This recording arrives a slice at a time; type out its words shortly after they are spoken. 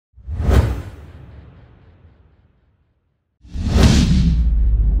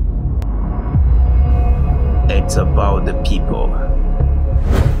It's about the people.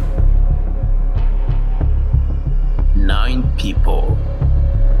 9 people.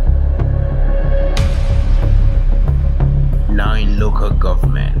 9 local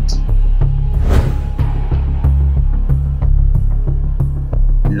government.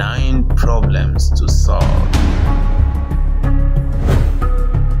 9 problems to solve.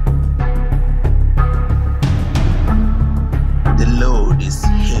 The load is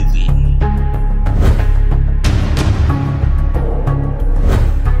heavy.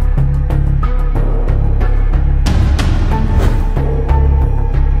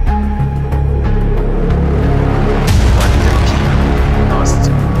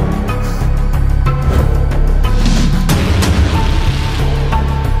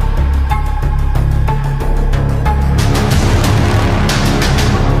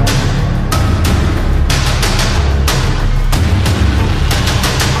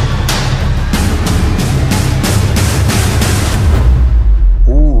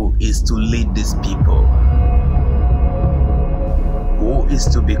 To lead these people? Who is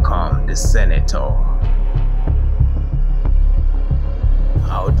to become the senator?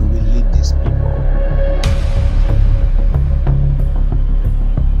 How do we lead these people?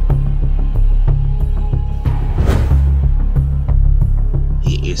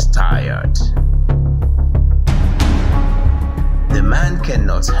 He is tired. The man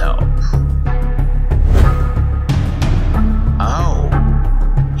cannot help. How?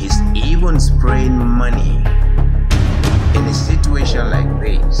 He's even spraying money in a situation like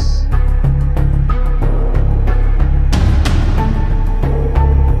this.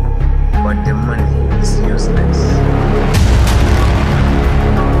 But the money is useless.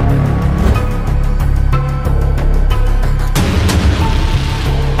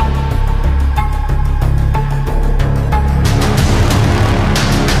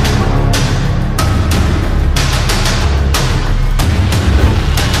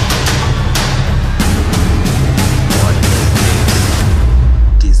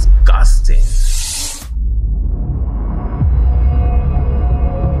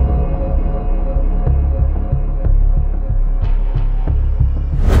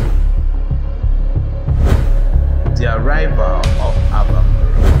 The arrival of Abba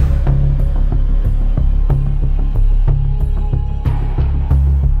Moro.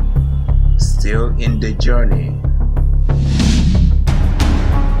 Still in the journey.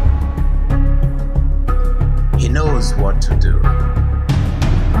 He knows what to do.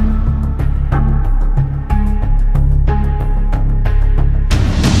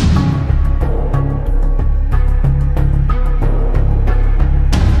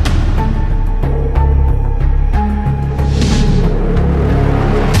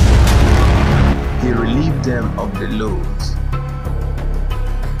 Them of the load,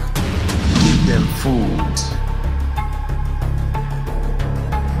 give them food,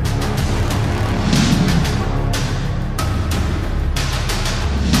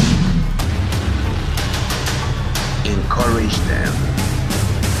 encourage them,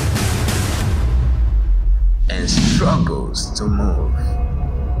 and struggles to move.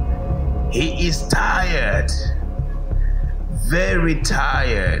 He is tired, very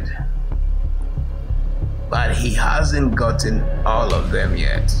tired. But he hasn't gotten all of them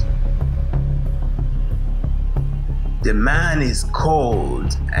yet. The man is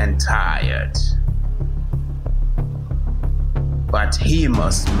cold and tired, but he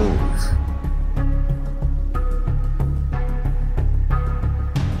must move.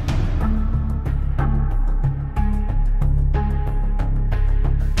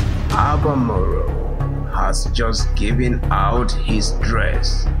 Abba Moro has just given out his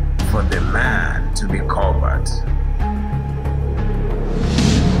dress for the man to be covered.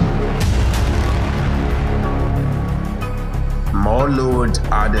 More load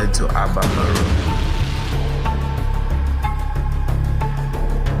added to Abba Moro.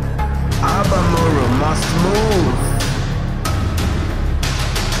 Abba Moro must move.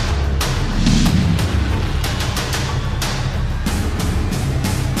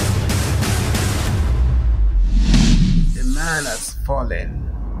 The man has fallen.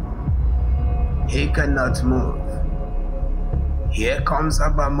 He cannot move. Here comes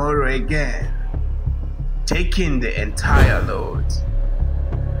Abba Moro again, taking the entire load.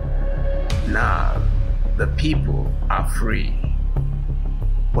 Now, the people are free,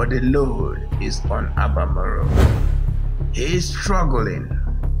 but the load is on Abba Moro. He is struggling.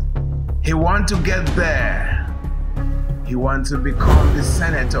 He wants to get there. He wants to become the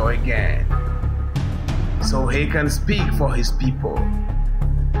senator again, so he can speak for his people.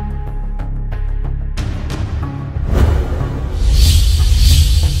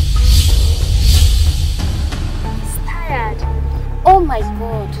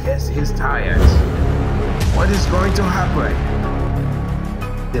 his tires. What is going to happen?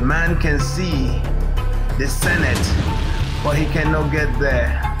 The man can see the Senate, but he cannot get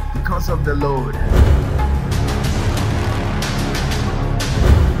there because of the load.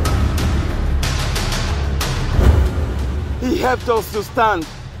 He helped us to stand.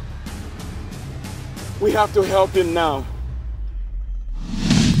 We have to help him now.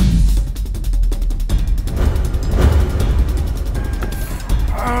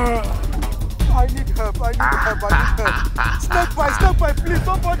 I need help, I need help. Snake bite, please,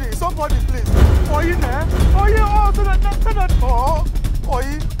 somebody, please. Oye,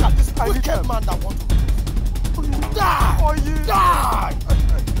 at this I need help. Man that want to die.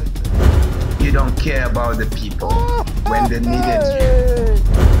 You don't care about the people when they needed you.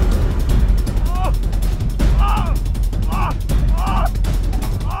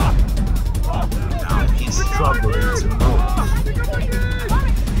 Now he's struggling to move.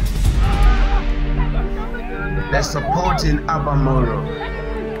 They're supporting Abba Moro.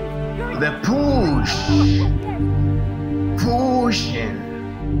 They pushing,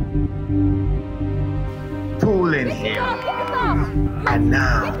 pulling him. And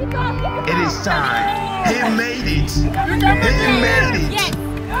now it is time. He made it. He made it.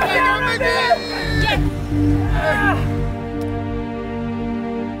 Yes.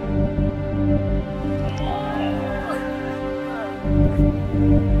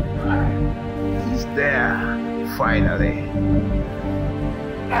 He's there. Finally.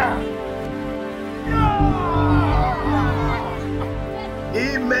 He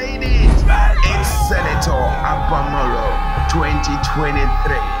made it! It's Senator Abba Moro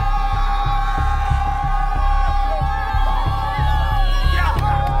 2023.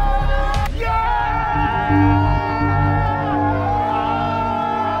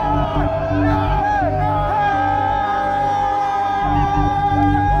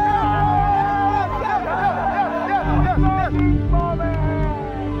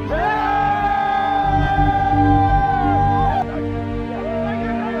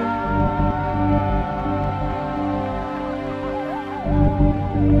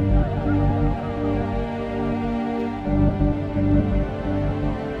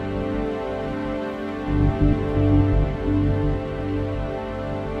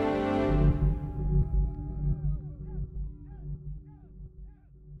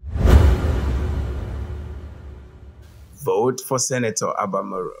 Vote for Senator Abba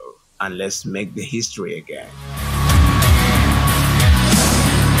Moro and let's make the history again.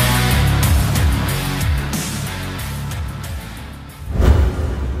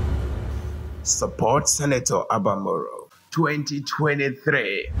 Support Senator Abba Moro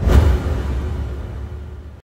 2023.